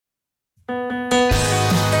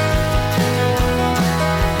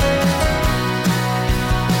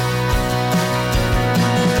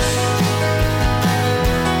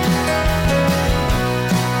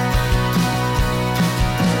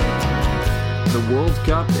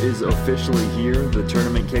Cup is officially here. The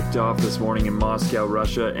tournament kicked off this morning in Moscow,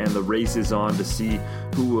 Russia, and the race is on to see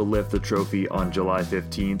who will lift the trophy on July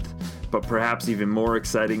 15th. But perhaps even more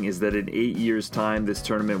exciting is that in 8 years' time, this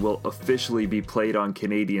tournament will officially be played on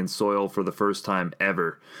Canadian soil for the first time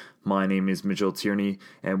ever. My name is Mitchell Tierney,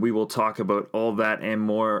 and we will talk about all that and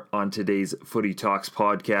more on today's Footy Talks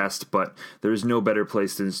podcast, but there's no better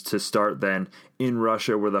place to start than in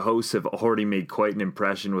Russia, where the hosts have already made quite an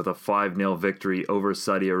impression with a 5-0 victory over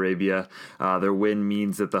Saudi Arabia. Their win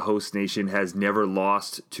means that the host nation has never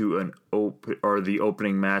lost to the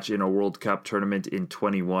opening match in a World Cup tournament in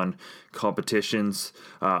 21 competitions.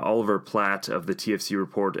 Oliver Platt of the TFC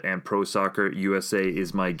Report and Pro Soccer USA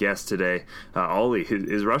is my guest today. Ollie,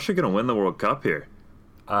 is Russia going to win the World Cup here?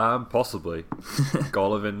 Possibly.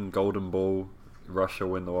 Golovin, Golden Ball, Russia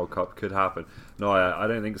win the World Cup could happen. No, I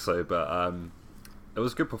don't think so, but it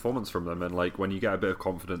was a good performance from them, and like when you get a bit of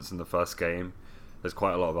confidence in the first game, there's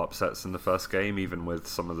quite a lot of upsets in the first game, even with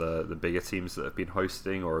some of the bigger teams that have been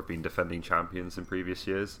hosting or have been defending champions in previous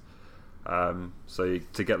years. So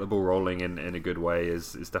to get the ball rolling in a good way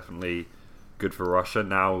is definitely good for Russia.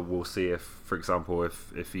 Now we'll see if, for example,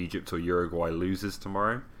 if Egypt or Uruguay loses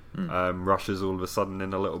tomorrow, Russia's all of a sudden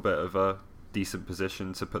in a little bit of a decent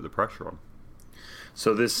position to put the pressure on.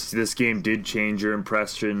 So this game did change your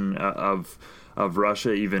impression of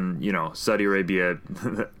Russia. Even, Saudi Arabia,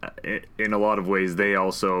 in a lot of ways, they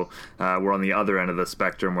also were on the other end of the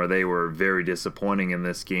spectrum where they were very disappointing in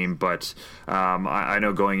this game. But I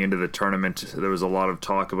know going into the tournament, there was a lot of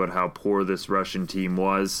talk about how poor this Russian team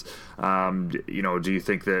was. Do you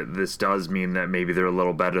think that this does mean that maybe they're a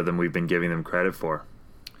little better than we've been giving them credit for?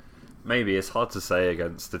 Maybe. It's hard to say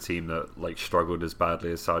against a team that struggled as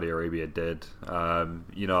badly as Saudi Arabia did.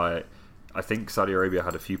 I think Saudi Arabia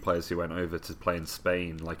had a few players who went over to play in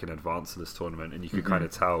Spain in advance of this tournament, and you could kind of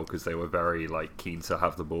tell because they were very keen to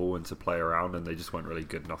have the ball and to play around, and they just weren't really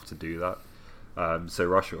good enough to do that. So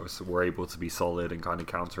Russia were able to be solid and kind of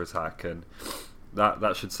counter-attack, and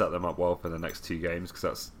that should set them up well for the next two games, because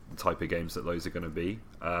that's the type of games that those are going to be.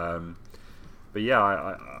 But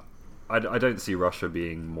yeah, I don't see Russia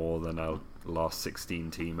being more than a last 16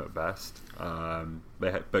 team at best.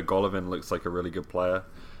 But Golovin looks like a really good player.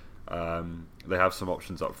 They have some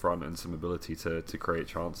options up front and some ability to create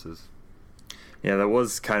chances. Yeah, that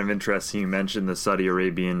was kind of interesting. You mentioned the Saudi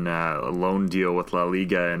Arabian loan deal with La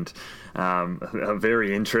Liga, and a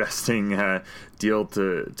very interesting deal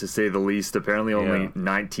to say the least. Apparently only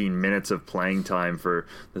 19 minutes of playing time for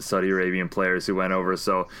the Saudi Arabian players who went over,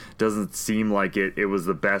 so it doesn't seem like it was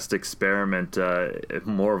the best experiment,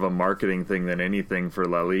 more of a marketing thing than anything for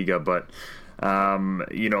La Liga, but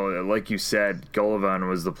like you said, Golovin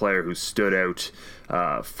was the player who stood out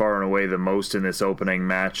far and away the most in this opening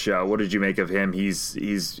match. What did you make of him?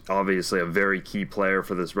 He's obviously a very key player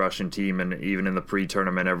for this Russian team, and even in the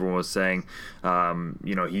pre-tournament, everyone was saying,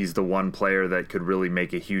 he's the one player that could really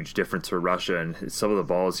make a huge difference for Russia. And some of the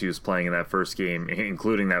balls he was playing in that first game,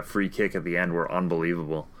 including that free kick at the end, were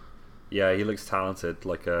unbelievable. Yeah, he looks talented,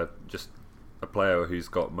 just a player who's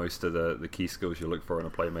got most of the key skills you look for in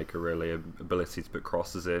a playmaker, really. Ability to put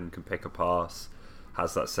crosses in, can pick a pass,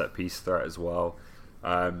 has that set piece threat as well.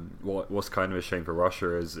 What's kind of a shame for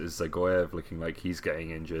Russia is Zagoyev looking like he's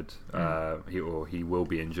getting injured. He will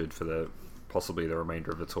be injured for possibly the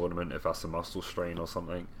remainder of the tournament if that's a muscle strain or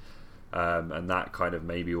something. And that kind of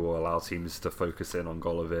maybe will allow teams to focus in on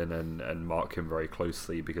Golovin and mark him very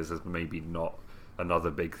closely, because there's maybe not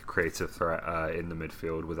another big creative threat in the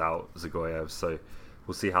midfield without Zagoyev. So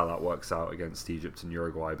we'll see how that works out against Egypt and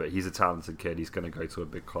Uruguay. But he's a talented kid. He's going to go to a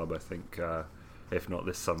big club, I think, if not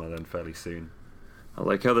this summer, then fairly soon. I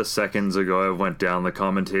like how the second Zagoyev went down, the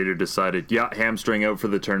commentator decided, hamstring out for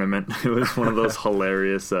the tournament. It was one of those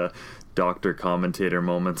hilarious doctor commentator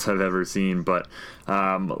moments I've ever seen. But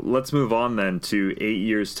let's move on then to 8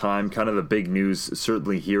 years' time. Kind of the big news,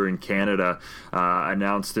 certainly here in Canada,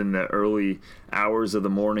 announced in the early hours of the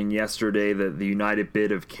morning yesterday that the united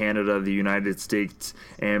bid of Canada, the United States,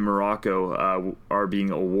 and Morocco are being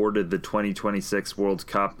awarded the 2026 World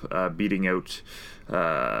Cup, beating out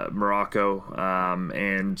Morocco.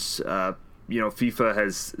 FIFA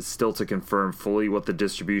has still to confirm fully what the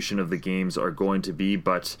distribution of the games are going to be,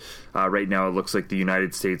 but right now it looks like the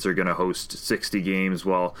United States are going to host 60 games,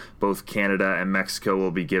 while both Canada and Mexico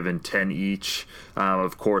will be given 10 each.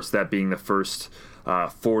 Of course, that being the first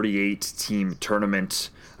 48-team tournament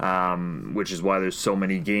which is why there's so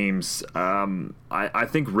many games. I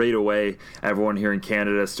think right away everyone here in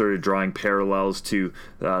Canada started drawing parallels to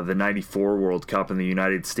the '94 World Cup in the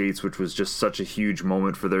United States, which was just such a huge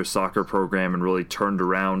moment for their soccer program and really turned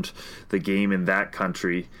around the game in that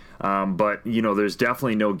country. But, there's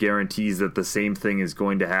definitely no guarantees that the same thing is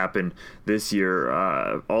going to happen this year.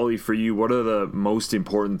 Ollie, for you, what are the most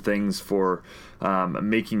important things for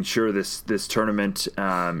making sure this tournament,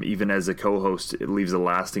 even as a co-host, it leaves a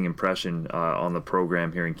lasting impression on the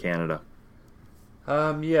program here in Canada?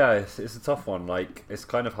 It's a tough one. It's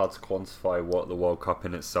kind of hard to quantify what the World Cup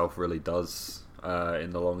in itself really does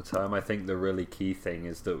in the long term. I think the really key thing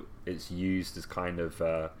is that it's used as kind of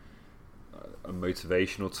a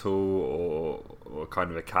motivational tool or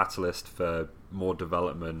kind of a catalyst for more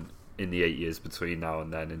development in the 8 years between now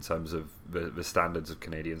and then in terms of the standards of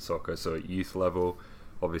Canadian soccer. So at youth level,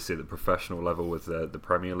 obviously at the professional level with the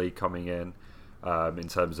Premier League coming in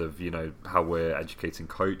terms of how we're educating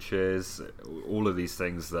coaches, all of these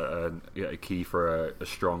things that are key for a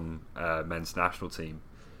strong men's national team.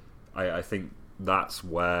 I think that's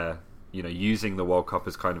where using the World Cup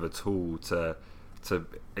as kind of a tool to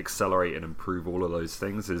accelerate and improve all of those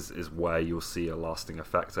things is where you'll see a lasting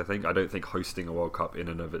effect. I don't think hosting a World Cup in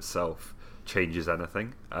and of itself changes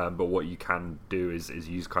anything, but what you can do is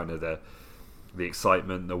use kind of the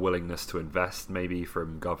excitement, the willingness to invest maybe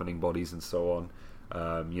from governing bodies and so on,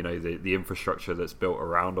 the infrastructure that's built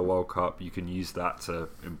around a World Cup. You can use that to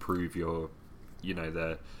improve your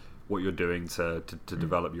what you're doing to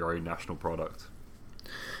develop your own national product.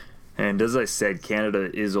 And as I said, Canada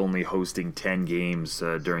is only hosting 10 games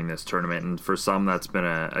during this tournament, and for some that's been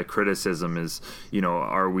a criticism. Is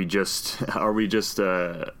are we just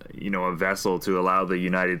a vessel to allow the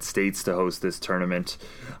United States to host this tournament?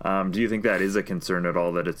 Do you think that is a concern at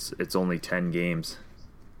all, that it's only 10 games?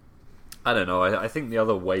 I don't know. I think the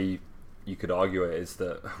other way you could argue it is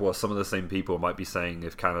that, some of the same people might be saying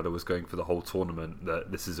if Canada was going for the whole tournament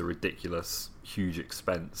that this is a ridiculous, huge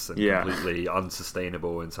expense and completely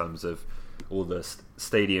unsustainable in terms of all the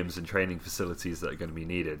stadiums and training facilities that are going to be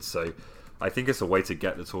needed. So I think it's a way to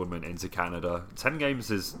get the tournament into Canada. 10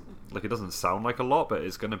 games is, it doesn't sound like a lot, but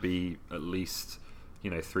it's going to be at least,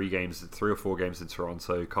 3 or 4 games in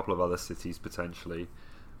Toronto, a couple of other cities potentially.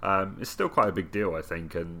 It's still quite a big deal, I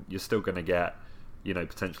think, and you're still going to get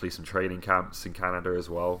potentially some training camps in Canada as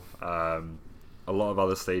well. A lot of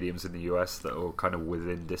other stadiums in the US that are kind of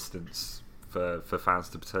within distance for fans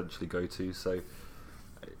to potentially go to. So,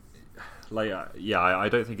 I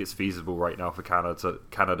don't think it's feasible right now for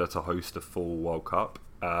Canada to host a full World Cup.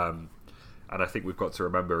 And I think we've got to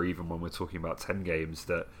remember, even when we're talking about 10 games,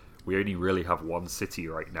 that we only really have one city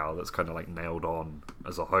right now that's kind of nailed on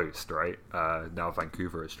as a host, right? Now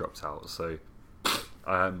Vancouver has dropped out, so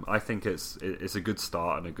I think it's a good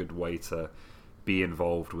start and a good way to be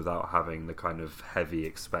involved without having the kind of heavy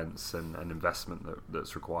expense and investment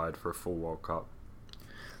that's required for a full World Cup.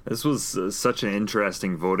 This was such an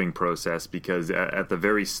interesting voting process because at the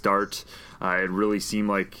very start, it really seemed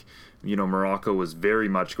like Morocco was very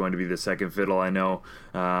much going to be the second fiddle. I know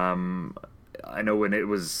when it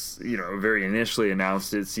was very initially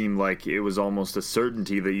announced, it seemed like it was almost a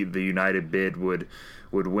certainty that the United bid would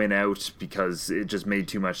win out because it just made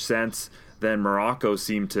too much sense. Then Morocco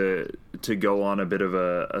seemed to go on a bit of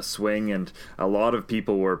a swing, and a lot of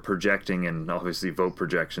people were projecting, and obviously vote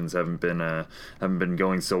projections haven't been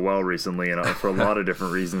going so well recently, and for a lot of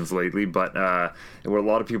different reasons lately. But where a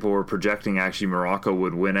lot of people were projecting actually Morocco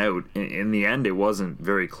would win out. In the end, it wasn't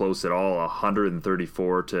very close at all.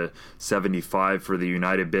 134 to 75 for the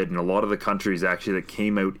United bid, and a lot of the countries actually that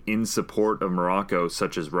came out in support of Morocco,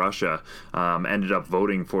 such as Russia, ended up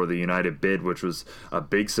voting for the United bid, which was a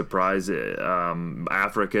big surprise.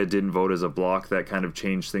 Africa didn't vote as a bloc. That kind of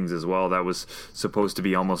changed things as well. That was supposed to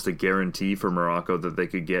be almost a guarantee for Morocco that they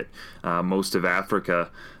could get most of Africa.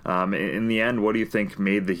 In the end, what do you think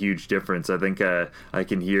made the huge difference? I think I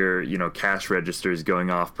can hear cash registers going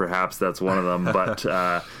off. Perhaps that's one of them,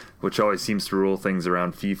 but which always seems to rule things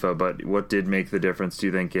around FIFA. But what did make the difference, do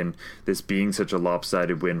you think, in this being such a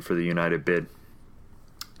lopsided win for the United bid?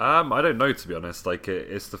 I don't know, to be honest.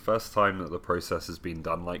 It's the first time that the process has been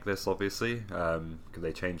done like this, obviously, because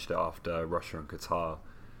they changed it after Russia and Qatar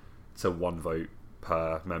to one vote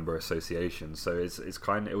per member association. So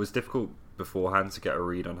it was difficult beforehand to get a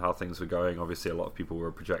read on how things were going. Obviously, a lot of people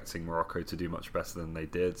were projecting Morocco to do much better than they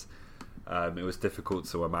did. It was difficult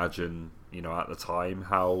to imagine, at the time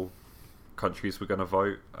how countries were going to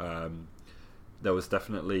vote. There was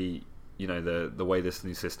definitely, the way this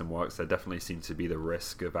new system works, there definitely seemed to be the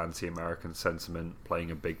risk of anti-American sentiment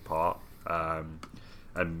playing a big part.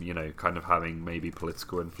 and kind of having maybe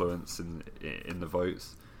political influence in the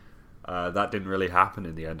votes. That didn't really happen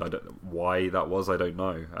in the end. I don't why that was. I don't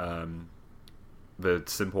know. The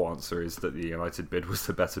simple answer is that the United bid was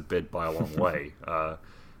the better bid by a long way.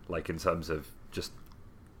 In terms of just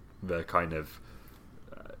the kind of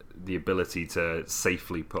the ability to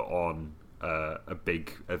safely put on a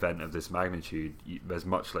big event of this magnitude, there's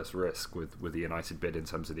much less risk with the United bid in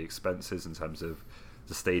terms of the expenses, in terms of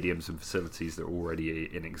the stadiums and facilities that are already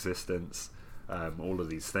in existence, all of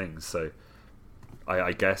these things. So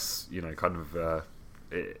I guess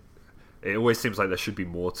it always seems like there should be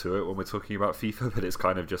more to it when we're talking about FIFA, but it's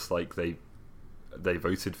kind of just like they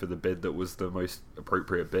voted for the bid that was the most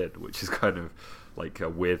appropriate bid, which is kind of like a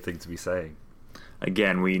weird thing to be saying.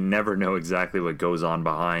 Again, we never know exactly what goes on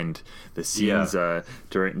behind the scenes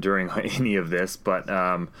during any of this, but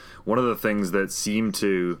one of the things that seemed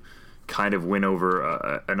to kind of win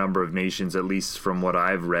over a number of nations, at least from what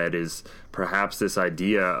I've read, is perhaps this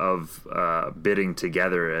idea of bidding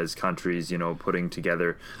together as countries, putting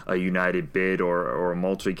together a united bid or a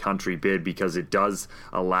multi-country bid, because it does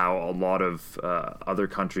allow a lot of other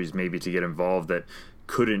countries maybe to get involved that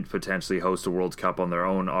couldn't potentially host a World Cup on their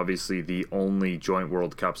own. Obviously, the only joint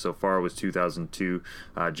World Cup so far was 2002,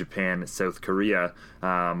 Japan, South Korea.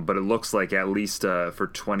 But it looks like at least for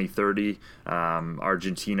 2030,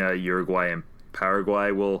 Argentina, Uruguay, and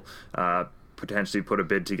Paraguay will potentially put a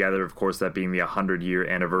bid together. Of course, that being the 100-year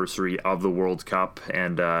anniversary of the World Cup,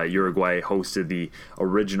 and Uruguay hosted the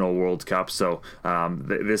original World Cup. So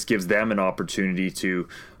this gives them an opportunity to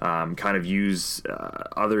kind of use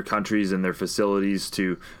other countries and their facilities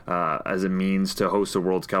to as a means to host a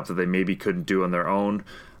World Cup that they maybe couldn't do on their own.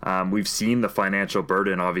 We've seen the financial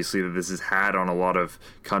burden, obviously, that this has had on a lot of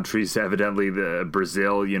countries. Evidently,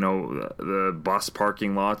 Brazil, the bus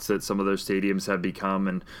parking lots that some of their stadiums have become,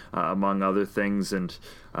 and among other things. And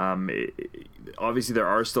obviously, there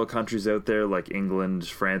are still countries out there like England,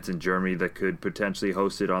 France, and Germany that could potentially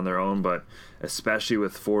host it on their own. But especially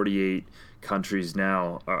with 48 countries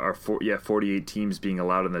now, 48 teams being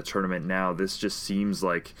allowed in the tournament now, this just seems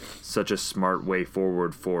like such a smart way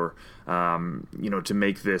forward for to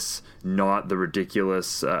make this not the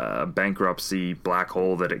ridiculous bankruptcy black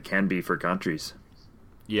hole that it can be for countries.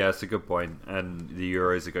 Yeah, it's a good point. And the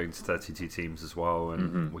Euros are going to 32 teams as well,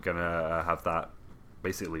 and we're going to have that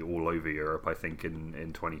basically all over Europe, I think, in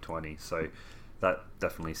 2020. So that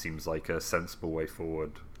definitely seems like a sensible way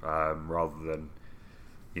forward, rather than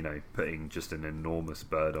putting just an enormous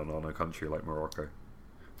burden on a country like Morocco.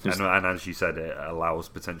 And as you said, it allows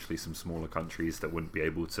potentially some smaller countries that wouldn't be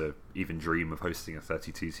able to even dream of hosting a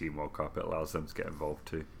 32-team World Cup. It allows them to get involved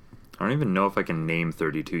too. I don't even know if I can name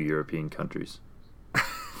 32 European countries.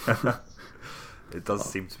 It does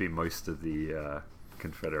seem to be most of the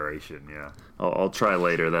Confederation, yeah. I'll try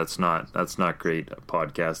later. That's not great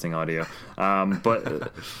podcasting audio.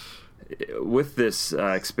 But with this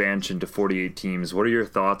expansion to 48 teams, what are your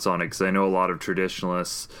thoughts on it? Because I know a lot of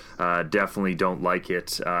traditionalists definitely don't like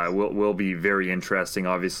it. Will be very interesting.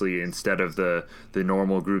 Obviously, instead of the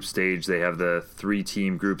normal group stage, they have the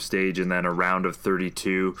 3-team group stage and then a round of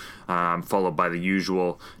 32, followed by the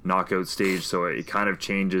usual knockout stage. So it kind of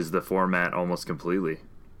changes the format almost completely.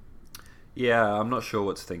 Yeah, I'm not sure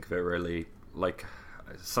what to think of it, really.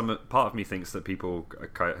 Part of me thinks that people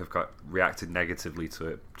have reacted negatively to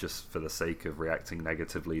it just for the sake of reacting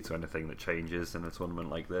negatively to anything that changes in a tournament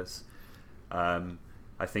like this.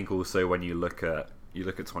 I think also when you look at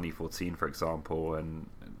 2014, for example, and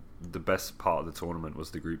the best part of the tournament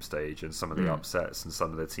was the group stage and some of the upsets and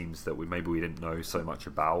some of the teams that we didn't know so much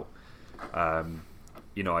about.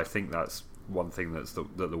 I think that's one thing that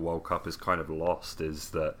the World Cup has kind of lost, is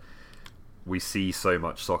that we see so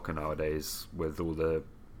much soccer nowadays with all the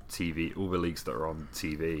leagues that are on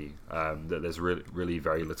TV, that there's really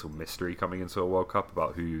very little mystery coming into a World Cup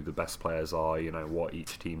about who the best players are, what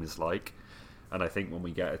each team is like. And I think when we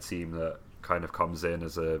get a team that kind of comes in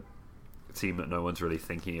as a team that no one's really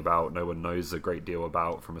thinking about, no one knows a great deal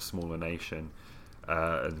about, from a smaller nation,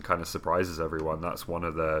 and kind of surprises everyone, that's one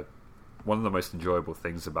of the most enjoyable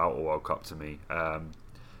things about a World Cup to me.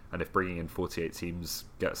 And if bringing in 48 teams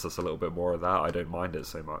gets us a little bit more of that, I don't mind it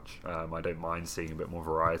so much. I don't mind seeing a bit more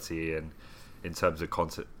variety in terms of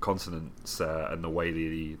continents and the way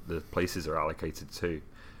the places are allocated too.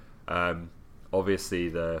 Obviously,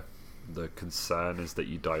 the concern is that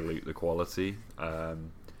you dilute the quality.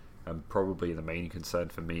 And probably the main concern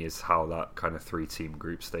for me is how that kind of 3-team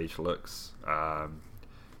group stage looks.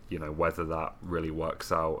 whether that really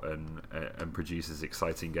works out and produces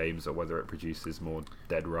exciting games, or whether it produces more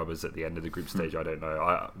dead rubbers at the end of the group stage, I don't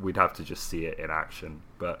know. We'd have to just see it in action,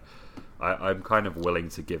 but I'm kind of willing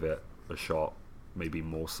to give it a shot, maybe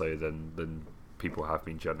more so than people have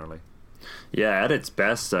been generally. Yeah, at its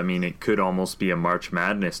best, I mean, it could almost be a March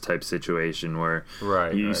Madness type situation where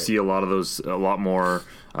you see a lot more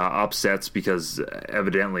upsets, because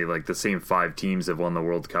evidently, like, the same 5 teams have won the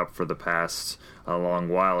World Cup for the past a long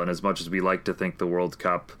while, and as much as we like to think the World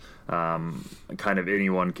Cup, kind of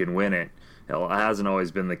anyone can win it, it hasn't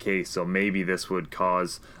always been the case. So maybe this would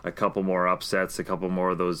cause a couple more upsets, a couple more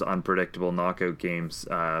of those unpredictable knockout games.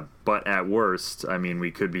 But at worst, I mean,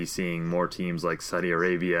 we could be seeing more teams like Saudi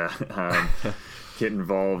Arabia get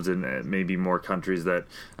involved, and maybe more countries that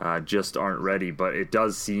just aren't ready. But it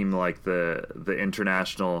does seem like the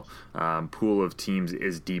international pool of teams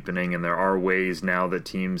is deepening, and there are ways now that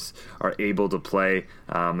teams are able to play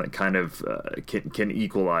that kind of can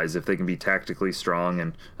equalize if they can be tactically strong.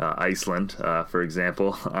 And Iceland, for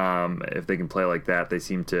example, if they can play like that, they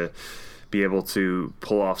seem to be able to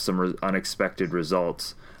pull off some unexpected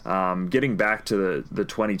results. Getting back to the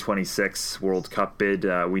 2026 World Cup bid,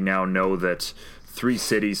 we now know that 3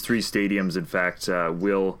 stadiums, in fact,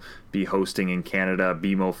 will be hosting in Canada.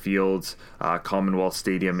 BMO Field, Commonwealth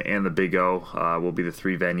Stadium, and the Big O will be the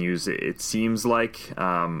 3 venues. It seems like,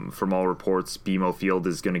 from all reports, BMO Field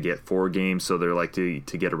is going to get 4 games, so they're likely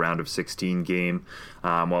to get a round of 16 game,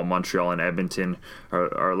 while Montreal and Edmonton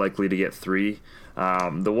are likely to get 3.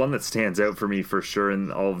 The one that stands out for me for sure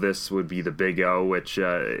in all of this would be the Big O, which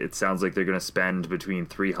it sounds like they're going to spend between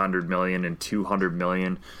 $300 million and $200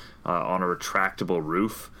 million on a retractable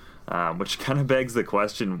roof, which kind of begs the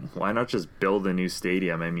question, why not just build a new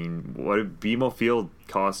stadium? I mean, what did BMO Field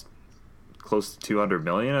cost? Close to $200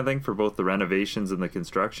 million, I think, for both the renovations and the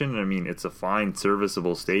construction. I mean, it's a fine,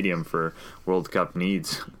 serviceable stadium for World Cup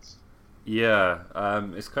needs. Yeah,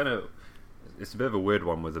 it's a bit of a weird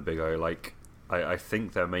one with the Big O. Like, I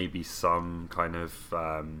think there may be some kind of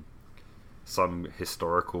some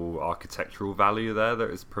historical architectural value there that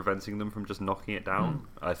is preventing them from just knocking it down.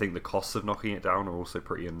 I think the costs of knocking it down are also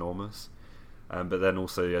pretty enormous. But then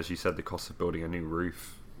also, as you said, the costs of building a new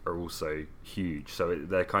roof are also huge. So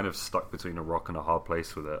they're kind of stuck between a rock and a hard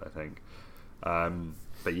place with it, I think.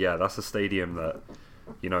 But yeah, that's a stadium that,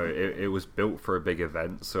 it was built for a big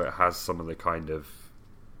event, so it has some of the kind of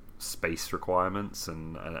space requirements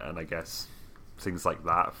and I guess things like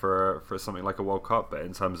that for something like a World Cup. But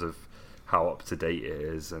in terms of how up to date it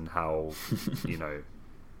is and how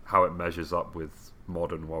how it measures up with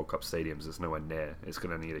modern World Cup stadiums, it's nowhere near. It's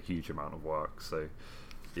going to need a huge amount of work. So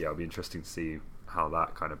yeah, it'll be interesting to see how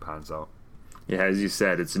that kind of pans out. Yeah, as you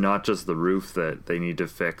said, it's not just the roof that they need to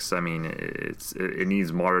fix. I mean, it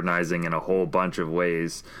needs modernizing in a whole bunch of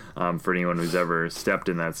ways for anyone who's ever stepped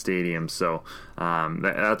in that stadium. So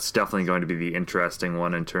that's definitely going to be the interesting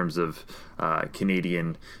one in terms of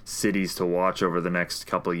Canadian cities to watch over the next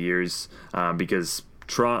couple of years, because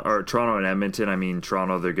Toronto and Edmonton, I mean,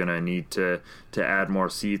 Toronto, they're going to need to add more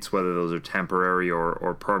seats, whether those are temporary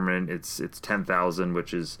or permanent. It's 10,000,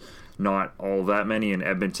 which is not all that many. In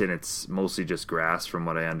Edmonton, it's mostly just grass, from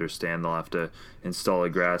what I understand. They'll have to install a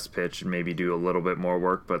grass pitch and maybe do a little bit more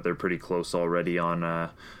work, but they're pretty close already on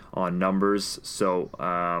numbers. So,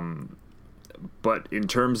 but in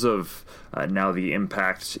terms of now the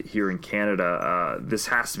impact here in Canada, this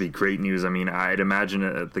has to be great news. I mean, I'd imagine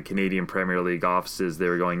at the Canadian Premier League offices, they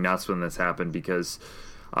were going nuts when this happened, because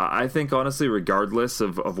I think, honestly, regardless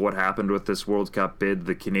of what happened with this World Cup bid,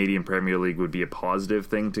 the Canadian Premier League would be a positive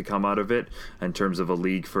thing to come out of it in terms of a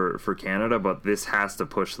league for Canada. But this has to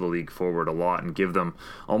push the league forward a lot and give them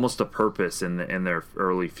almost a purpose in their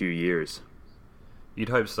early few years. You'd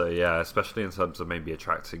hope so, yeah, especially in terms of maybe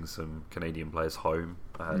attracting some Canadian players home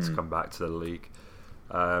to come back to the league.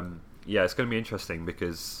 Yeah, it's going to be interesting,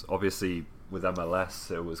 because obviously with MLS,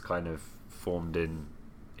 it was kind of formed in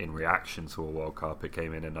reaction to a World Cup. It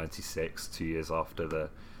came in 96, 2 years after the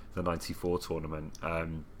 94 tournament.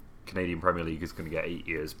 Canadian Premier League is going to get 8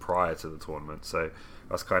 years prior to the tournament, so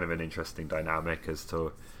that's kind of an interesting dynamic as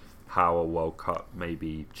to how a World Cup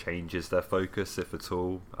maybe changes their focus, if at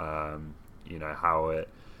all. How it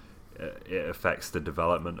affects the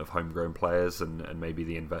development of homegrown players and maybe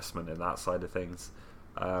the investment in that side of things.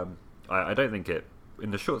 I don't think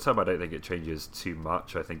in the short term, I don't think it changes too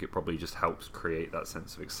much. I think it probably just helps create that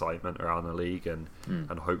sense of excitement around the league, and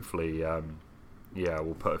hopefully,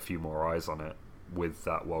 we'll put a few more eyes on it with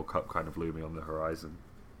that World Cup kind of looming on the horizon.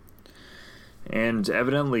 And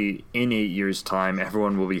evidently, in 8 years' time,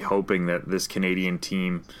 everyone will be hoping that this Canadian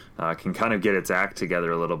team can kind of get its act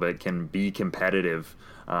together a little bit, can be competitive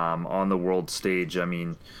on the world stage. I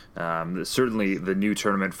mean, certainly the new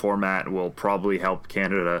tournament format will probably help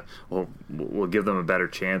Canada, will give them a better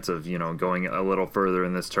chance of, going a little further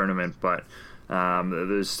in this tournament, but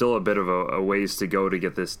there's still a bit of a ways to go to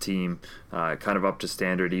get this team kind of up to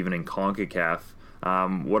standard, even in CONCACAF.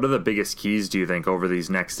 What are the biggest keys, do you think, over these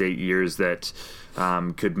next 8 years that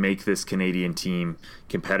could make this Canadian team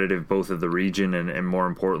competitive both of the region and more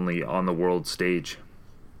importantly, on the world stage?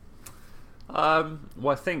 Well,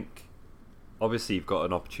 I think obviously you've got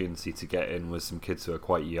an opportunity to get in with some kids who are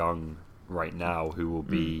quite young right now who will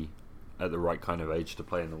be at the right kind of age to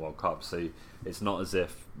play in the World Cup. So it's not as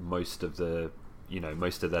if most of their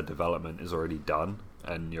development is already done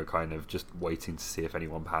and you're kind of just waiting to see if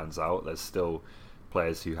anyone pans out. There's still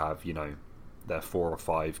players who have, their 4 or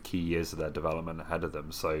 5 key years of their development ahead of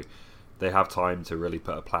them. So they have time to really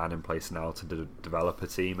put a plan in place now to develop a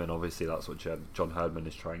team, and obviously that's what John Herdman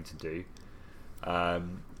is trying to do. I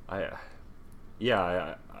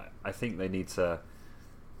think they need to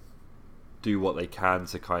do what they can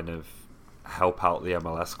to kind of help out the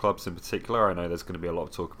MLS clubs in particular. I know there's going to be a lot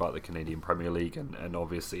of talk about the Canadian Premier League, and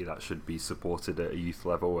obviously that should be supported at a youth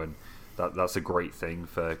level, and that's a great thing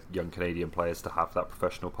for young Canadian players to have that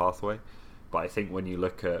professional pathway. But I think when you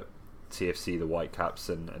look at TFC, the Whitecaps,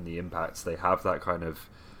 and the Impacts, they have that kind of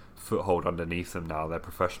foothold underneath them now. They're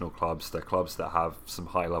professional clubs. They're clubs that have some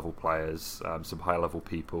high-level players, some high-level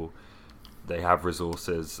people. They have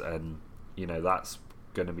resources, and that's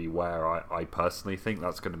going to be where I personally think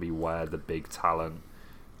that's going to be where the big talent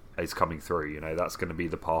is coming through. That's going to be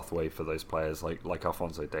the pathway for those players like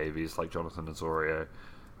Alphonso Davies, like Jonathan Osorio.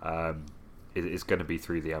 It is going to be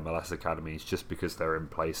through the MLS academies, just because they're in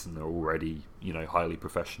place and they're already highly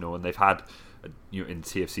professional, and they've had in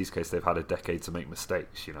TFC's case they've had a decade to make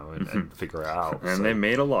mistakes and figure it out, and they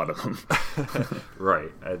made a lot of them.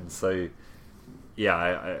 Right. And so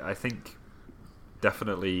I think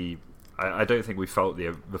definitely I don't think we felt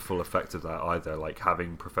the full effect of that either. Like,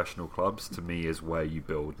 having professional clubs, to me, is where you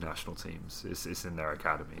build national teams. It's in their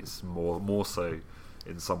academies, more so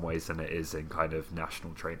in some ways than it is in kind of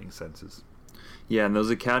national training centres. Yeah, and those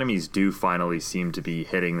academies do finally seem to be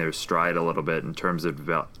hitting their stride a little bit in terms of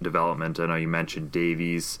development. I know you mentioned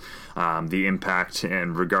Davies, the Impact,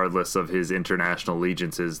 and regardless of his international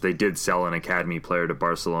allegiances, they did sell an academy player to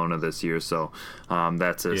Barcelona this year, so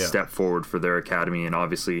that's a step forward for their academy. And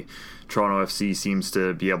obviously Toronto FC seems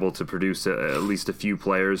to be able to produce at least a few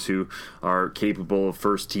players who are capable of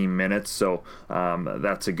first-team minutes, so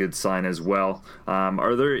that's a good sign as well.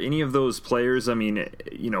 Are there any of those players,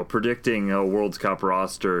 predicting a World Cup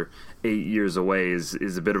roster 8 years away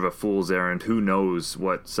is a bit of a fool's errand. Who knows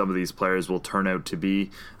what some of these players will turn out to be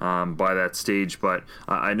by that stage, but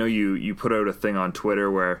I know you put out a thing on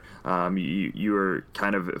Twitter where you were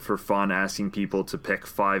kind of, for fun, asking people to pick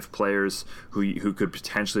 5 players who could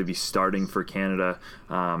potentially be starting for Canada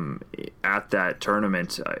at that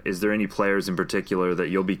tournament. Is there any players in particular that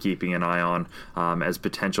you'll be keeping an eye on as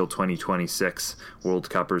potential 2026 World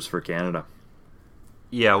Cuppers for Canada?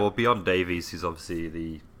 Yeah, well, beyond Davies, who's obviously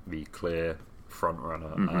the clear front runner.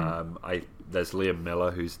 Mm-hmm. There's Liam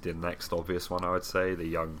Miller, who's the next obvious one, I would say, the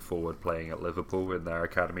young forward playing at Liverpool in their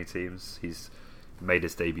academy teams. He's made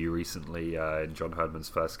his debut recently in John Herdman's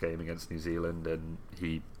first game against New Zealand, and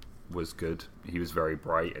he was good. He was very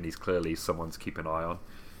bright, and he's clearly someone to keep an eye on.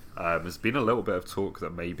 There's been a little bit of talk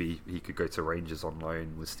that maybe he could go to Rangers on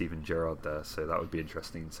loan with Steven Gerrard there, so that would be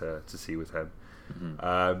interesting to see with him.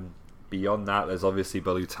 Mm-hmm. Beyond that, there's obviously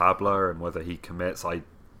Balou Tabla, and whether he commits, I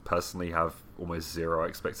personally have almost zero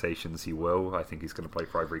expectations he will. I think he's going to play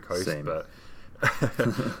for Ivory Coast, Same. but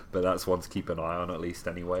that's one to keep an eye on, at least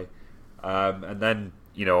anyway. And then,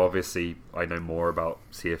 obviously I know more about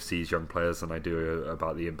CFC's young players than I do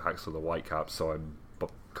about the Impacts or the Whitecaps, so I'm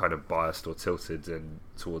kind of biased or tilted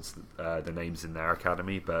towards the names in their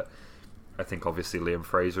academy, but I think obviously Liam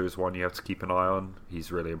Fraser is one you have to keep an eye on.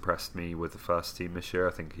 He's really impressed me with the first team this year.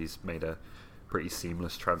 I think he's made a pretty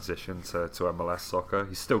seamless transition to MLS soccer.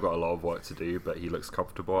 He's still got a lot of work to do, but he looks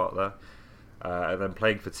comfortable out there. And then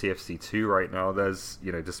playing for TFC2 right now, there's,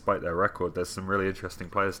 despite their record, there's some really interesting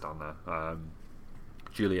players down there.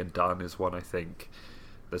 Julian Dunn is one, I think.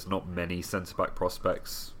 There's not many centre-back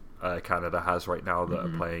prospects Canada has right now that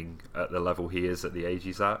are playing at the level he is at the age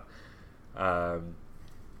he's at.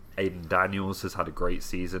 Aidan Daniels has had a great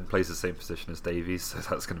season, plays the same position as Davies, so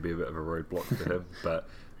that's going to be a bit of a roadblock for him, but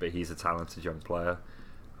he's a talented young player.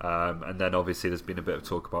 And then obviously there's been a bit of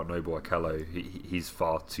talk about Noble Okello. He's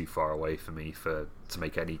far too far away for me to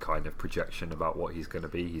make any kind of projection about what he's going to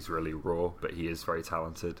be. He's really raw, but he is very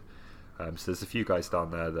talented. So there's a few guys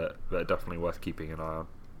down there that are definitely worth keeping an eye on.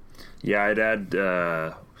 Yeah,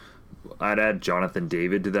 I'd add Jonathan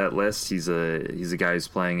David to that list. He's a guy who's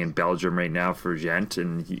playing in Belgium right now for Gent,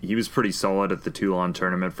 and he was pretty solid at the Toulon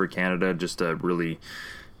tournament for Canada. Just a really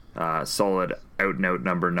solid out-and-out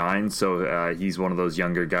number 9. So he's one of those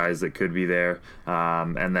younger guys that could be there.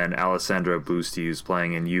 And then Alessandro Busti, who's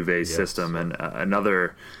playing in Juve's system, and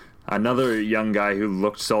another young guy who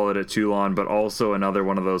looked solid at Toulon, but also another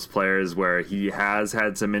one of those players where he has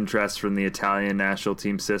had some interest from the Italian national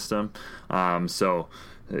team system. So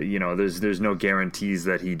there's no guarantees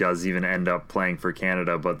that he does even end up playing for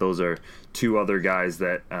Canada, but those are two other guys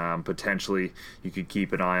that potentially you could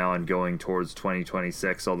keep an eye on going towards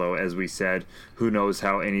 2026. Although, as we said, who knows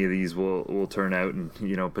how any of these will turn out, and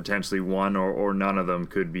potentially one or none of them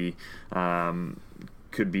could be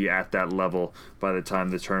at that level by the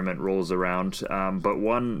time the tournament rolls around. But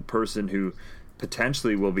one person who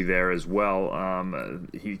potentially will be there as well,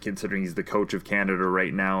 considering he's the coach of Canada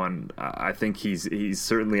right now, and I think he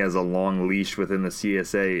certainly has a long leash within the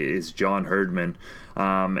CSA, is John Herdman.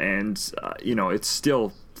 It's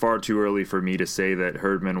still far too early for me to say that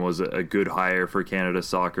Herdman was a good hire for Canada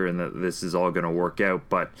Soccer and that this is all going to work out,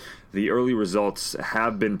 but the early results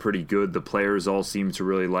have been pretty good. The players all seem to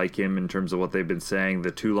really like him in terms of what they've been saying. The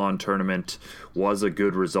Toulon tournament was a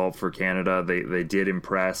good result for Canada. They did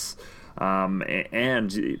impress.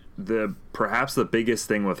 And perhaps the biggest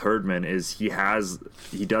thing with Herdman is he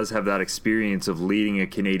does have that experience of leading a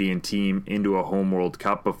Canadian team into a home World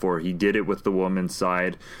Cup before. He did it with the women's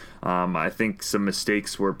side. I think some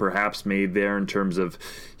mistakes were perhaps made there in terms of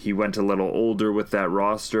he went a little older with that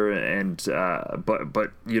roster, and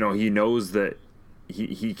but he knows that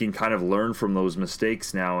he can kind of learn from those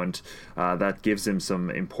mistakes now, and that gives him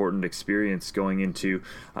some important experience going into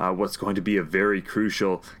what's going to be a very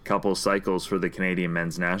crucial couple cycles for the Canadian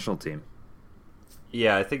men's national team.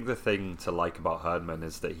 Yeah, I think the thing to like about Herdman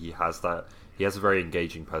is that he has a very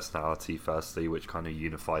engaging personality, firstly, which kind of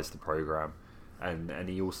unifies the program, and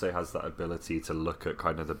he also has that ability to look at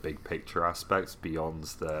kind of the big picture aspects beyond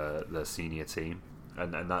the senior team,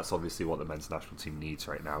 and that's obviously what the men's national team needs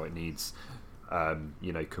right now. It needs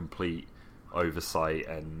complete oversight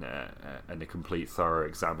and a complete thorough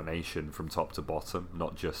examination from top to bottom,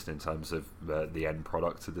 not just in terms of the end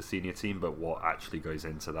product of the senior team, but what actually goes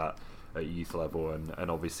into that at youth level. And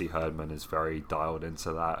obviously Herdman is very dialed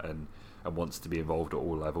into that and wants to be involved at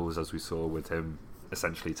all levels, as we saw with him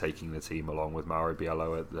essentially taking the team along with Mauro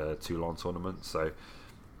Biello at the Toulon tournament. So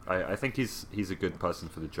I think he's a good person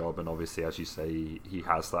for the job, and obviously, as you say, he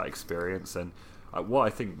has that experience. And what I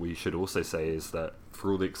think we should also say is that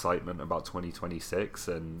for all the excitement about 2026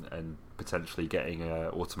 and potentially getting an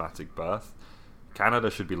automatic berth,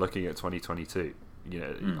 Canada should be looking at 2022.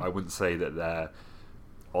 I wouldn't say that they're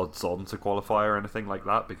odds on to qualify or anything like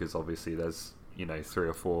that, because obviously there's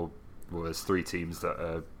there's 3 teams that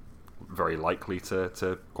are very likely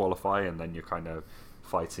to qualify, and then you're kind of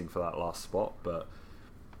fighting for that last spot. But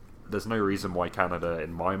there's no reason why Canada,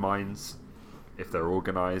 in my mind, if they're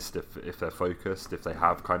organised, if they're focused, if they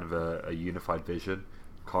have kind of a unified vision,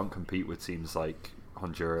 can't compete with teams like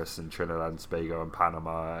Honduras and Trinidad and Tobago and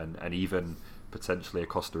Panama and even potentially a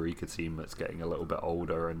Costa Rica team that's getting a little bit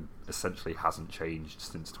older and essentially hasn't changed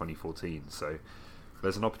since 2014. So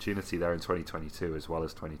there's an opportunity there in 2022 as well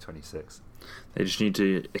as 2026. They just need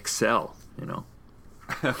to excel,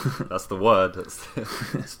 That's the word.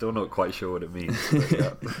 Still not quite sure what it means. But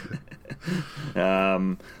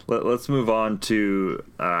yeah. Let's move on to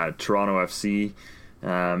Toronto FC,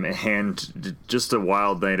 and just a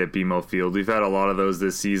wild night at BMO Field. We've had a lot of those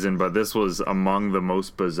this season, but this was among the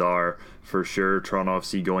most bizarre for sure. Toronto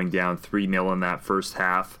FC going down 3-0 in that first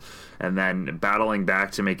half, and then battling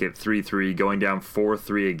back to make it 3-3, going down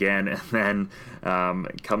 4-3 again, and then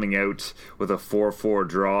coming out with a 4-4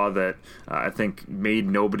 draw that I think made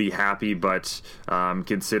nobody happy, but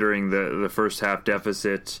considering the first half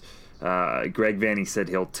deficit, Greg Vanney said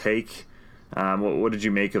he'll take. What did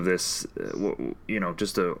you make of this?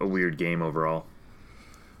 Just a weird game overall.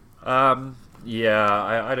 I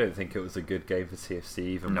don't think it was a good game for TFC,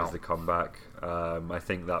 even No. with the comeback. I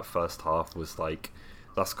think that first half was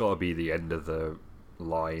that's got to be the end of the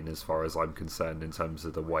line as far as I'm concerned in terms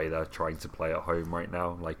of the way they're trying to play at home right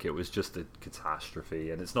now. It was just a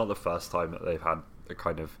catastrophe, and it's not the first time that they've had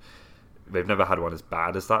they've never had one as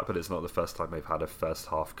bad as that, but it's not the first time they've had a first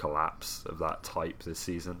half collapse of that type this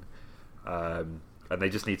season. And they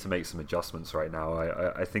just need to make some adjustments right now.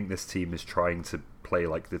 I think this team is trying to play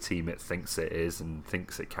like the team it thinks it is and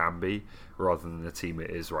thinks it can be, rather than the team it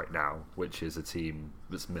is right now, which is a team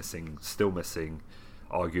that's still missing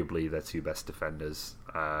arguably their two best defenders.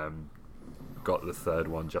 Got the third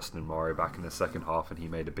one, Justin Morrow, back in the second half, and he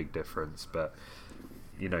made a big difference. But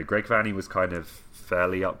Greg Vanney was kind of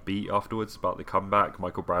fairly upbeat afterwards about the comeback.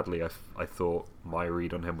 Michael Bradley, I thought my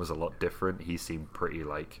read on him was a lot different. He seemed pretty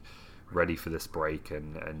ready for this break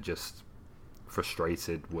and just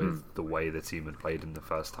frustrated with the way the team had played in the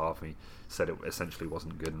first half. He said it essentially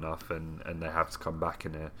wasn't good enough, and they have to come back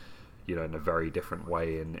in a very different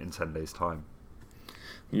way in 10 days' time.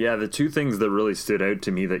 Yeah, the two things that really stood out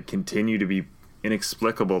to me that continue to be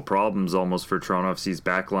inexplicable problems almost for Toronto FC's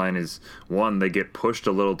backline is, one, they get pushed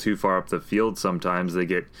a little too far up the field sometimes. They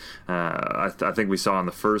get, I think we saw on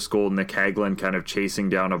the first goal, Nick Hagelin kind of chasing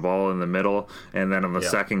down a ball in the middle, and then on the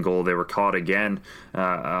second goal, they were caught again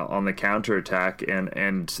on the counterattack,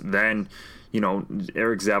 and then,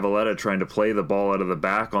 Eric Zavaleta trying to play the ball out of the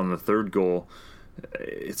back on the third goal.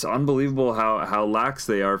 It's unbelievable how lax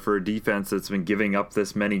they are for a defense that's been giving up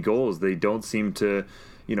this many goals. They don't seem to,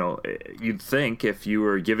 you'd think if you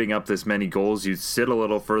were giving up this many goals, you'd sit a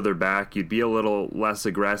little further back, you'd be a little less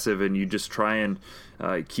aggressive, and you just try and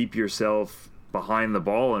keep yourself behind the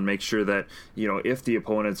ball and make sure that, if the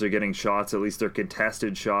opponents are getting shots, at least they're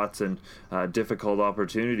contested shots and difficult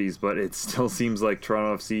opportunities. But it still seems like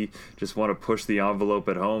Toronto FC just want to push the envelope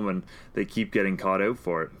at home, and they keep getting caught out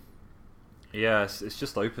for it. Yeah, it's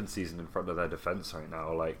just open season in front of their defence right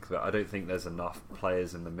now. I don't think there's enough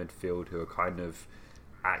players in the midfield who are kind of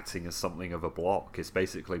acting as something of a block. It's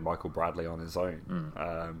basically Michael Bradley on his own.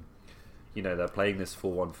 They're playing this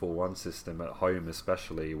 4-1-4-1 system at home,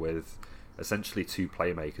 especially with essentially two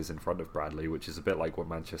playmakers in front of Bradley, which is a bit like what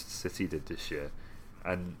Manchester City did this year.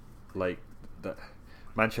 And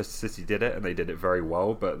Manchester City did it, and they did it very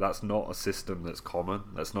well, but that's not a system that's common.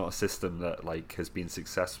 That's not a system that has been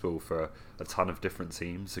successful for a ton of different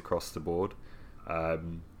teams across the board.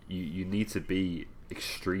 You need to be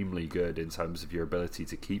extremely good in terms of your ability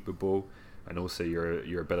to keep a ball, and also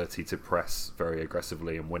your ability to press very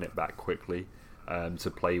aggressively and win it back quickly,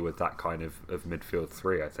 to play with that kind of midfield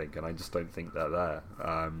three, I think. And I just don't think they're there.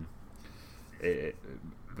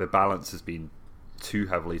 The balance has been too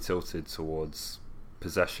heavily tilted towards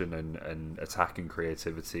possession and attacking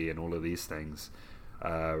creativity and all of these things,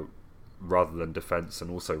 rather than defense, and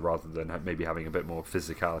also rather than maybe having a bit more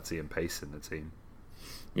physicality and pace in the team.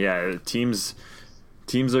 Yeah, teams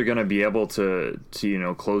are going to be able to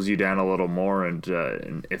close you down a little more,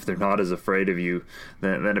 and if they're not as afraid of you,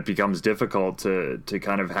 then it becomes difficult to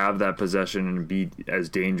kind of have that possession and be as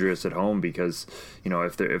dangerous at home, because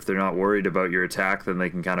if they're not worried about your attack, then they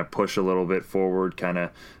can kind of push a little bit forward.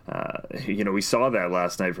 We saw that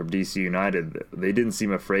last night from DC United. They didn't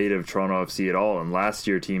seem afraid of Toronto FC at all, and last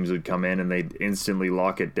year teams would come in and they'd instantly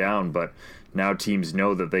lock it down, but now teams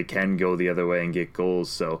know that they can go the other way and get goals,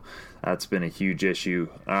 so that's been a huge issue.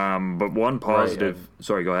 But one positive... Right,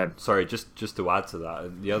 sorry, go ahead. Sorry, just to add to that,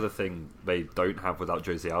 and the other thing they don't have without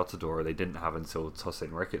Jose Altidore, or they didn't have until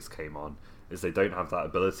Tosin Ricketts came on, is they don't have that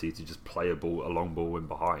ability to just play a long ball in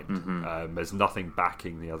behind. There's nothing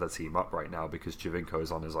backing the other team up right now because Giovinco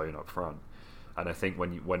is on his own up front. And I think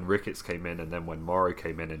when Ricketts came in, and then when Morrow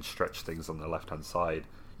came in and stretched things on the left-hand side,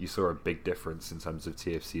 you saw a big difference in terms of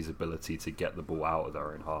TFC's ability to get the ball out of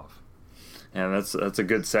their own half. And that's a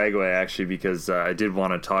good segue, actually, because I did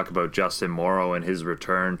want to talk about Justin Morrow and his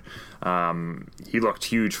return. He looked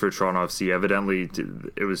huge for Toronto FC. Evidently,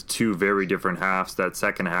 it was two very different halves. That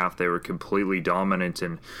second half, they were completely dominant,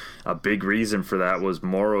 and a big reason for that was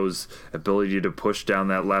Morrow's ability to push down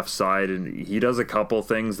that left side. And he does a couple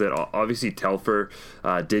things that, obviously, Telfer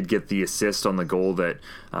did get the assist on the goal that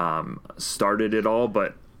started it all.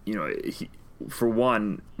 But, for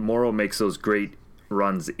one, Morrow makes those great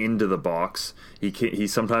runs into the box. He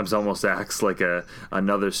sometimes almost acts like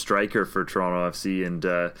another striker for Toronto FC,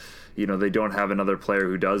 and they don't have another player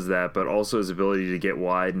who does that, but also his ability to get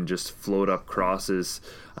wide and just float up crosses.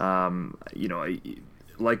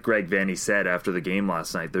 Like Greg Vanney said after the game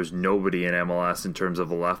last night, there's nobody in MLS in terms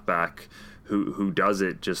of a left back who does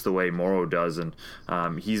it just the way Morrow does, and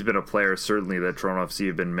he's been a player certainly that Toronto FC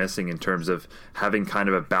have been missing in terms of having kind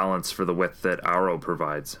of a balance for the width that Aro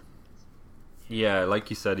provides. Yeah, like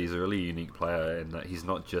you said, he's a really unique player in that he's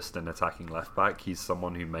not just an attacking left back. He's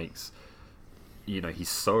someone who makes, he's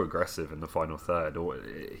so aggressive in the final third, or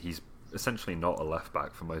he's essentially not a left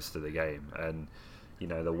back for most of the game. And,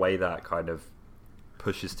 the way that kind of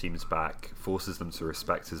pushes teams back, forces them to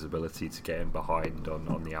respect his ability to get in behind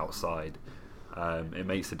on the outside, it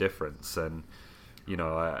makes a difference. And,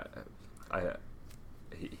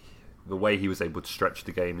 the way he was able to stretch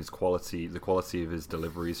the game, the quality of his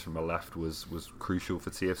deliveries from the left was crucial for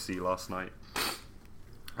TFC last night.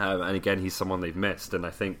 And again, he's someone they've missed, and I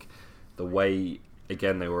think the way,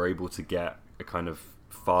 again, they were able to get a kind of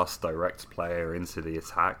fast, direct player into the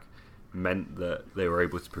attack meant that they were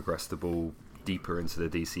able to progress the ball deeper into the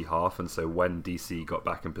DC half, and so when DC got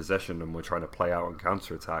back in possession and were trying to play out on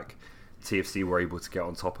counter-attack, TFC were able to get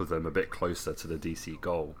on top of them a bit closer to the DC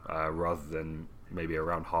goal, rather than maybe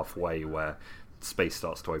around halfway where space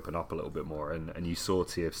starts to open up a little bit more, and you saw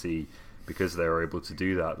TFC, because they were able to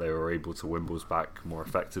do that, they were able to win balls back more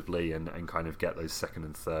effectively and kind of get those second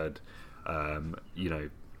and third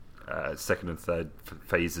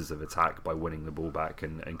phases of attack by winning the ball back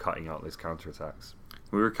and cutting out those counter-attacks.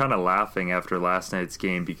 We were kind of laughing after last night's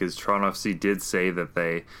game because Toronto FC did say that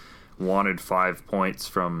they wanted 5 points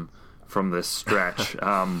from this stretch,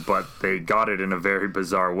 but they got it in a very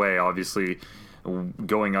bizarre way. Obviously,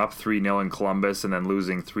 going up 3-0 in Columbus and then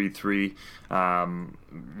losing 3-3,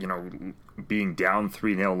 being down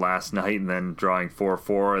 3-0 last night and then drawing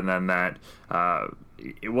 4-4, and then that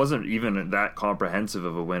it wasn't even that comprehensive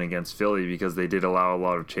of a win against Philly because they did allow a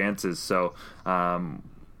lot of chances. So,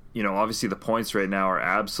 obviously the points right now are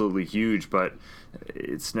absolutely huge, but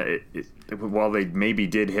while they maybe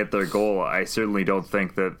did hit their goal, I certainly don't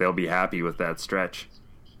think that they'll be happy with that stretch.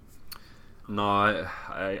 No,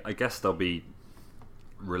 I guess they'll be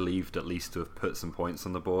relieved at least to have put some points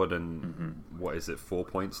on the board, and what is it, 4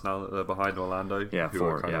 points now that they're behind Orlando, who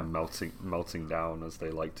 4, are kind of melting down as they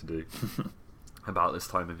like to do about this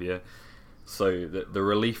time of year. So the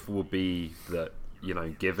relief will be that,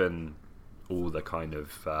 given all the kind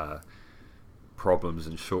of problems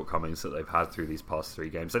and shortcomings that they've had through these past 3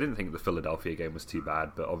 games. I didn't think the Philadelphia game was too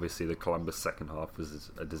bad, but obviously the Columbus second half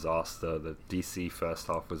was a disaster. The DC first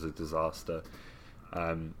half was a disaster.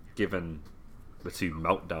 Given the 2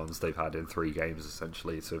 meltdowns they've had in 3 games,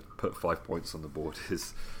 essentially, to put 5 points on the board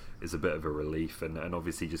is a bit of a relief, and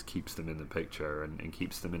obviously just keeps them in the picture and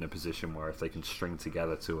keeps them in a position where if they can string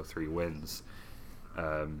together 2 or 3 wins,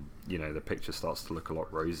 the picture starts to look a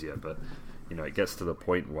lot rosier. But it gets to the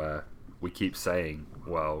point where we keep saying,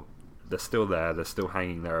 well, they're still there, they're still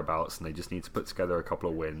hanging thereabouts, and they just need to put together a couple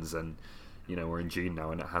of wins, and we're in June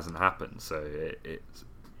now and it hasn't happened. So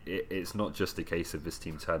it's not just a case of this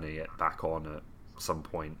team turning it back on at some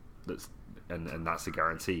point, and that's a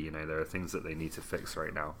guarantee. There are things that they need to fix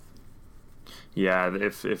right now. Yeah,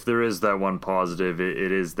 if there is that one positive,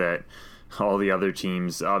 it is that all the other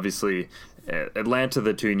teams, obviously Atlanta,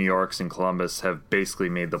 the 2 New Yorks, and Columbus have basically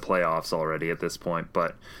made the playoffs already at this point,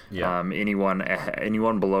 but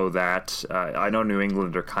anyone below that, I know New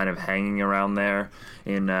England are kind of hanging around there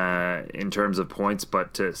in terms of points,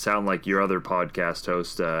 but to sound like your other podcast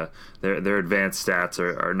host, their advanced stats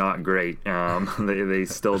are not great. They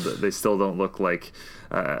still don't look like,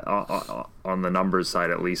 on the numbers side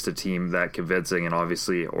at least, a team that convincing, and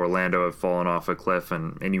obviously Orlando have fallen off a cliff,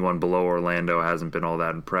 and anyone below Orlando hasn't been all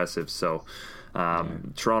that impressive. So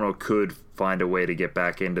Toronto could find a way to get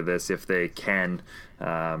back into this if they can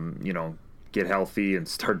get healthy and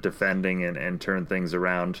start defending and turn things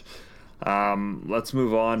around. Let's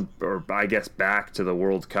move on, or I guess back to the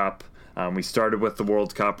World Cup. We started with the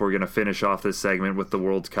World Cup. We're going to finish off this segment with the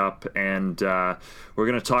World Cup, and we're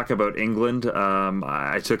going to talk about England.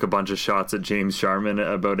 I took a bunch of shots at James Sharman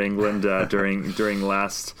about England during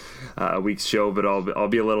last week's show, but I'll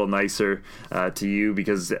be a little nicer to you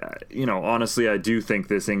because honestly, I do think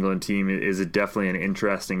this England team is definitely an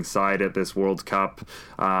interesting side at this World Cup.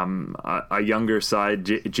 A younger side.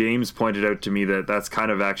 James pointed out to me that that's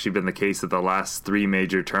kind of actually been the case at the last 3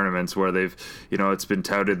 major tournaments where they've, it's been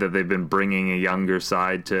touted that they've been bringing a younger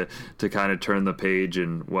side to kind of turn the page,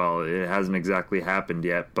 and well, it hasn't exactly happened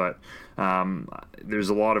yet, but there's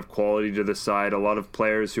a lot of quality to the side, a lot of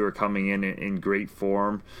players who are coming in great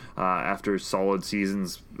form after solid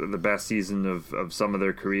seasons, the best season of some of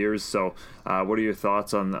their careers. So what are your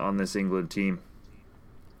thoughts on this England team?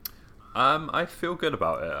 I feel good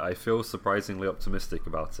about it. I feel surprisingly optimistic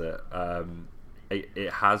about it. It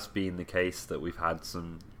has been the case that we've had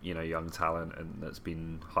some, young talent, and that's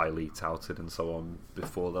been highly touted and so on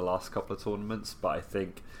before the last couple of tournaments. But I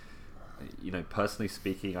think, personally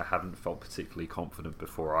speaking, I haven't felt particularly confident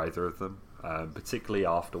before either of them, particularly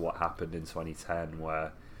after what happened in 2010,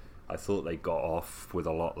 where I thought they got off with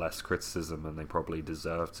a lot less criticism than they probably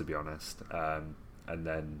deserved, to be honest.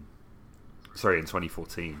 In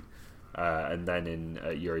 2014. And then in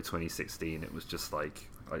Euro 2016, it was just like,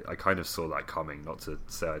 I kind of saw that coming, not to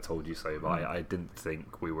say I told you so, but I didn't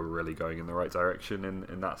think we were really going in the right direction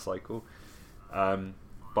in that cycle.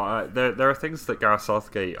 But there are things that Gareth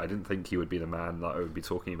Southgate, I didn't think he would be the man that I would be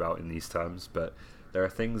talking about in these terms, but there are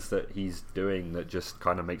things that he's doing that just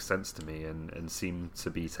kind of make sense to me and seem to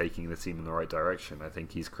be taking the team in the right direction. I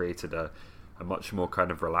think he's created a much more kind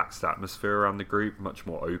of relaxed atmosphere around the group, much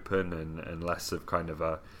more open and less of kind of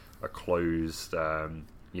a closed,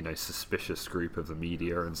 suspicious group of the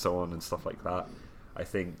media and so on and stuff like that. I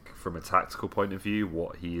think from a tactical point of view,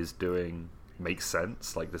 what he is doing makes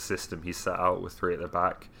sense. Like the system he set out with 3 at the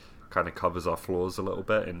back kind of covers our flaws a little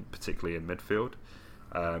bit, particularly in midfield,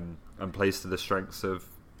 and plays to the strengths of,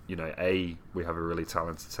 we have a really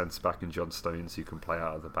talented centre back in John Stones who can play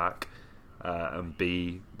out of the back, and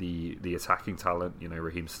B, the attacking talent,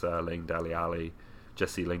 Raheem Sterling, Dele Alli,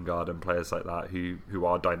 Jesse Lingard and players like that who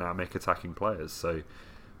are dynamic attacking players. So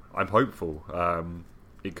I'm hopeful.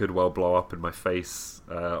 It could well blow up in my face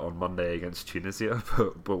on Monday against Tunisia,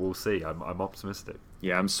 but we'll see. I'm optimistic.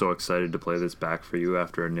 Yeah, I'm so excited to play this back for you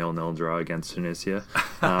after a 0-0 draw against Tunisia.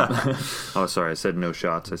 Oh, sorry, I said no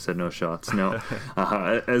shots. No.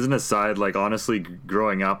 As an aside, honestly,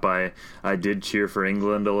 growing up, I did cheer for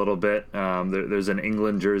England a little bit. There's an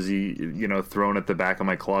England jersey, thrown at the back of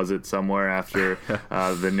my closet somewhere after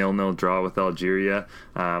the 0-0 draw with Algeria.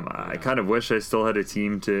 I kind of wish I still had a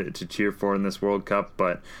team to cheer for in this World Cup,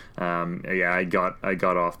 but I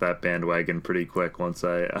got off that bandwagon pretty quick once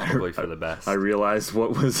probably for the best. I realized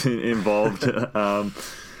what was involved.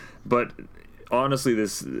 But honestly,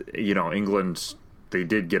 this, England, they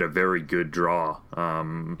did get a very good draw.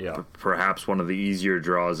 Perhaps one of the easier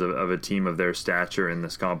draws of a team of their stature in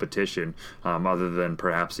this competition, other than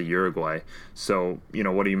perhaps a Uruguay. So,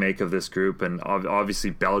 what do you make of this group? And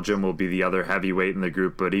obviously Belgium will be the other heavyweight in the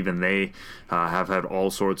group, but even they have had all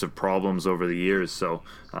sorts of problems over the years. So,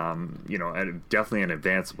 definitely an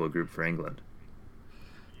advanceable group for England.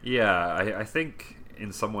 Yeah, I think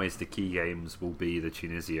in some ways the key games will be the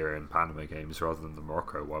Tunisia and Panama games rather than the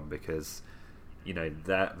Morocco one, because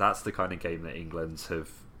that's the kind of game that England have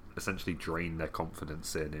essentially drained their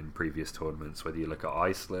confidence in previous tournaments. Whether you look at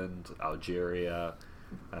Iceland, Algeria,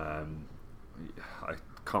 I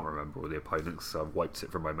can't remember all the opponents, so I've wiped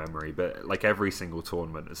it from my memory, but every single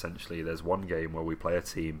tournament essentially there's one game where we play a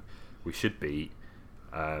team we should beat,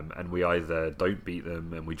 and we either don't beat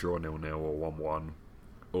them and we draw 0-0 or 1-1,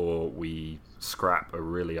 or we scrap a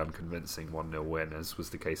really unconvincing 1-0 win, as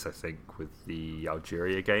was the case I think with the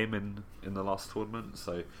Algeria game in the last tournament.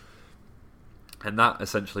 So, and that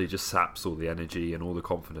essentially just saps all the energy and all the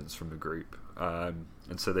confidence from the group, and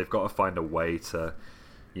so they've got to find a way to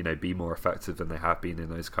be more effective than they have been in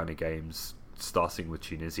those kind of games, starting with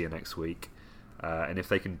Tunisia next week, and if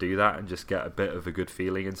they can do that and just get a bit of a good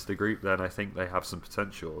feeling into the group, then I think they have some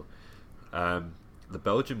potential. The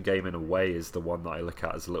Belgium game in a way is the one that I look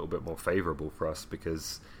at as a little bit more favourable for us,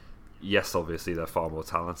 because yes, obviously they're far more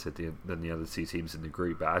talented than the other two teams in the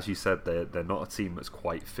group, but as you said, they're not a team that's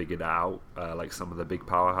quite figured out like some of the big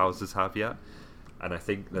powerhouses have yet, and I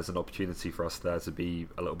think there's an opportunity for us there to be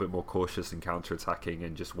a little bit more cautious and counter-attacking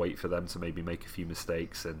and just wait for them to maybe make a few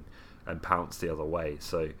mistakes and pounce the other way.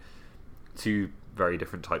 So 2 very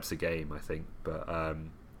different types of game, I think, but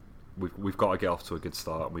we've got to get off to a good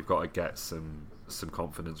start, and we've got to get some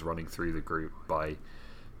confidence running through the group by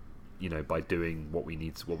doing what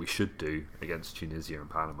we should do against Tunisia and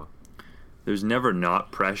Panama. There's never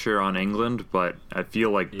not pressure on England, but I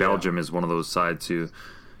feel like Belgium is one of those sides who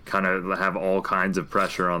kind of have all kinds of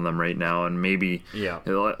pressure on them right now, and maybe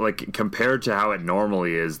compared to how it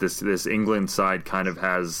normally is, this England side kind of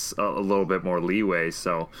has a little bit more leeway.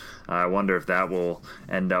 So I wonder if that will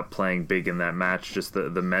end up playing big in that match, just the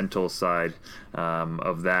mental side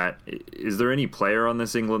of that. Is there any player on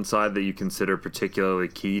this England side that you consider particularly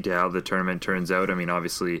key to how the tournament turns out? I mean,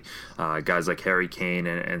 obviously guys like Harry Kane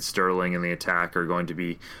and Sterling in the attack are going to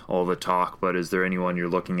be all the talk, but is there anyone you're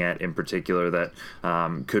looking at in particular that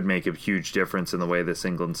could make a huge difference in the way this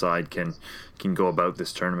England side can go about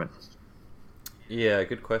this tournament? Yeah,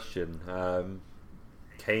 good question.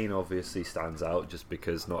 Kane obviously stands out just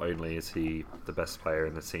because not only is he the best player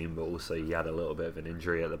in the team, but also he had a little bit of an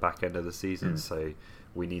injury at the back end of the season, so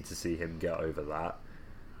we need to see him get over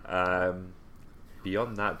that.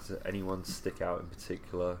 Beyond that, does anyone stick out in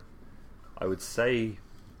particular? I would say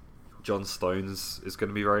John Stones is going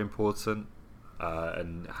to be very important,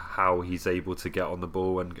 and how he's able to get on the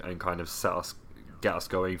ball and kind of get us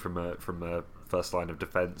going from a first line of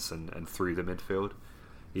defence and through the midfield.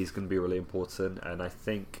 He's going to be really important, and I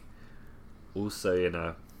think also in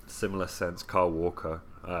a similar sense, Kyle Walker,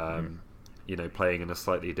 playing in a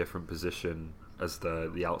slightly different position as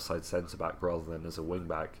the outside centre back rather than as a wing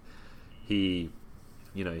back. He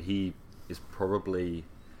is probably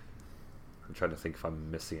I'm trying to think if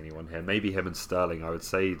I'm missing anyone here. Maybe him and Sterling. I would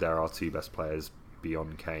say they're our two best players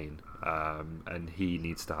beyond Kane, and he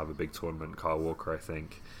needs to have a big tournament. Kyle Walker, I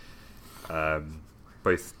think,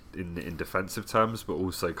 both in defensive terms, but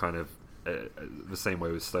also kind of the same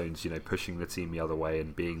way with Stones, pushing the team the other way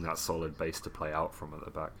and being that solid base to play out from at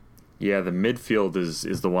the back. Yeah, the midfield is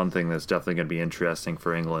the one thing that's definitely going to be interesting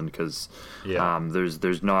for England, because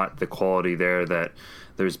there's not the quality there that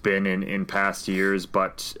there's been in past years,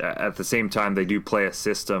 but at the same time they do play a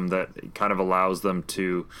system that kind of allows them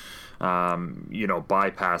to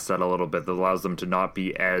bypass that a little bit, that allows them to not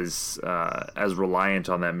be as reliant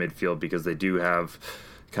on that midfield, because they do have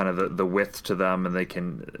kind of the width to them, and they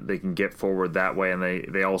can get forward that way, and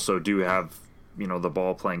they also do have the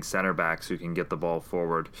ball playing center backs who can get the ball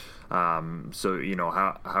forward. So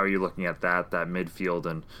how are you looking at that midfield,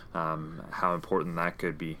 and how important that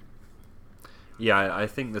could be? Yeah, I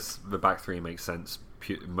think the back three makes sense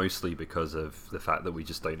mostly because of the fact that we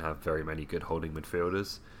just don't have very many good holding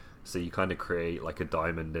midfielders. So you kind of create like a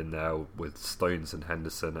diamond in there with Stones and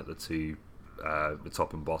Henderson at the two, the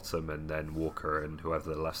top and bottom, and then Walker and whoever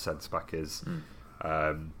the left centre back is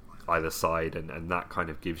either side, and that kind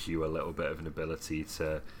of gives you a little bit of an ability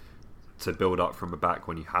to build up from the back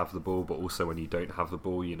when you have the ball, but also when you don't have the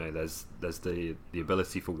ball, there's the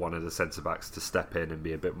ability for one of the centre backs to step in and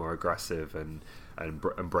be a bit more aggressive and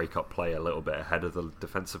break up play a little bit ahead of the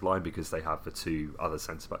defensive line, because they have the two other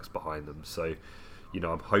centre backs behind them. So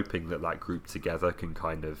I'm hoping that group together can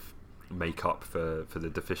kind of make up for the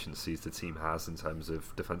deficiencies the team has in terms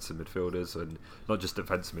of defensive midfielders, and not just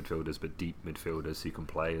defensive midfielders but deep midfielders who can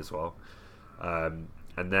play as well. And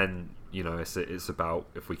then it's about,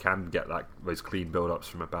 if we can get those clean build-ups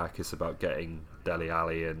from the back, it's about getting Dele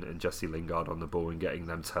Alli and Jesse Lingard on the ball and getting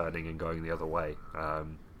them turning and going the other way.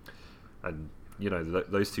 And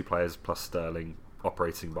those two players plus Sterling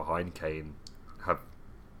operating behind Kane have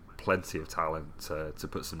plenty of talent to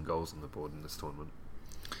put some goals on the board in this tournament.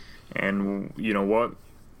 And what,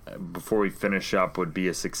 before we finish up, would be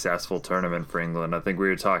a successful tournament for England? I think we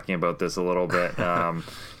were talking about this a little bit.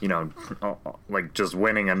 Like just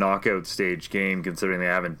winning a knockout stage game, considering they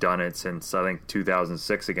haven't done it since I think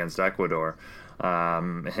 2006 against Ecuador,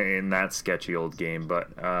 in that sketchy old game.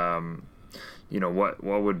 But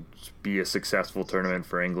what would be a successful tournament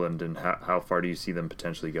for England, and how far do you see them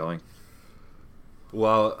potentially going?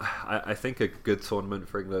 Well, I think a good tournament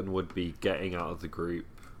for England would be getting out of the group,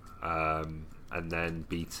 and then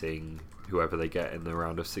beating whoever they get in the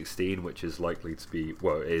round of 16, which is likely to be,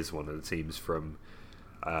 it is one of the teams from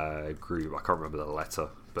group, I can't remember the letter,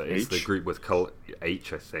 but it's the group with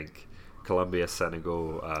H, I think. Colombia,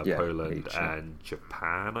 Senegal, Poland, H, and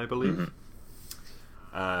Japan, I believe.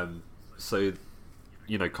 Mm-hmm. So,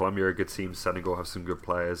 Colombia are a good team, Senegal have some good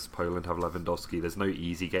players, Poland have Lewandowski. There's no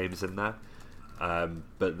easy games in there.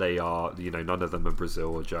 But they are, none of them are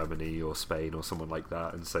Brazil or Germany or Spain or someone like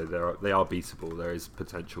that, and so they are beatable. There is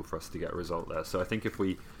potential for us to get a result there. So I think if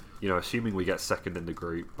we, assuming we get second in the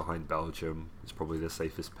group behind Belgium, it's probably the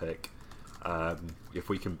safest pick. If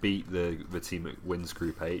we can beat the team that wins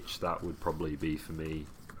Group H, that would probably be, for me,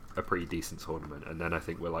 a pretty decent tournament. And then I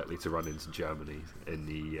think we're likely to run into Germany in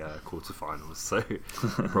the quarterfinals, so it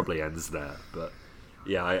probably ends there. But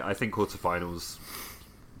yeah, I think quarterfinals.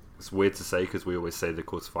 It's weird to say, because we always say the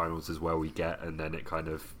quarterfinals is where we get, and then it kind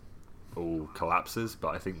of all collapses. But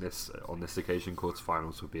I think on this occasion,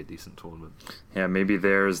 quarterfinals would be a decent tournament. Yeah, maybe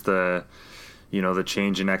there's the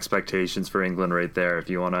change in expectations for England right there. If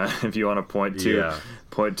you wanna point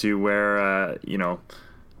to where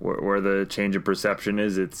where the change of perception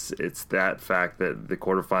is, it's that fact that the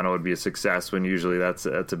quarterfinal would be a success, when usually that's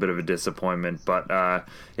a bit of a disappointment. But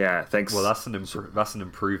thanks. Well, that's an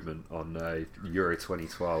improvement on Euro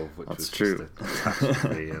 2012, which was true. Just a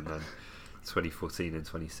catastrophe, and then 2014 and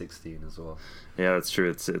 2016 as well. Yeah, that's true.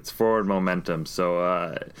 It's forward momentum.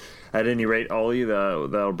 So at any rate, Ollie,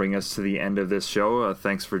 that'll bring us to the end of this show.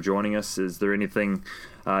 Thanks for joining us. Is there anything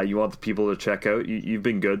you want the people to check out? You've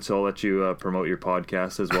been good, so I'll let you promote your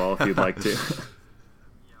podcast as well if you'd like to.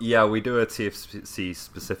 Yeah, we do a TFC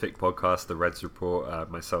specific podcast, the Reds Report,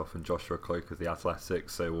 myself and Joshua Cloak of The Athletic.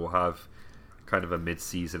 So we'll have kind of a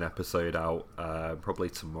mid-season episode out probably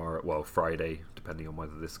tomorrow, Friday, depending on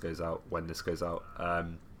when this goes out.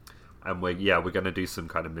 And we're going to do some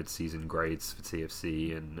kind of mid-season grades for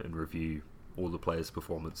TFC and review all the players'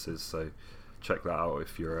 performances. So check that out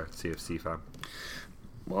if you're a TFC fan.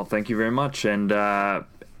 Well, thank you very much. And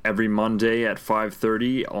every Monday at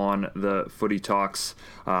 5:30 on the Footy Talks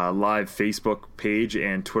live Facebook page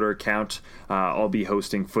and Twitter account. I'll be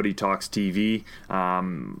hosting Footy Talks TV.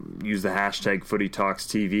 Use the hashtag Footy Talks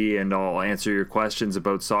TV, and I'll answer your questions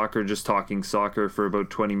about soccer, just talking soccer for about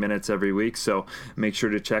 20 minutes every week. So make sure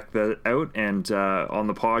to check that out. And on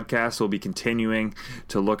the podcast, we'll be continuing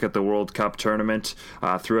to look at the World Cup tournament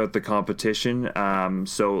throughout the competition.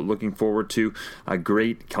 So looking forward to a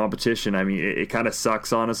great competition. I mean, it kind of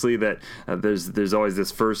sucks, honestly, that there's always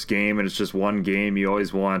this first game and it's just one game. You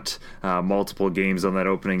always want multiple games on that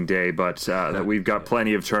opening day, but that we've got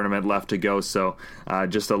plenty of tournament left to go. So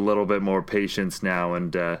just a little bit more patience now,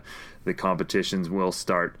 and the competitions will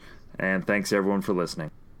start. And thanks everyone for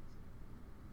listening.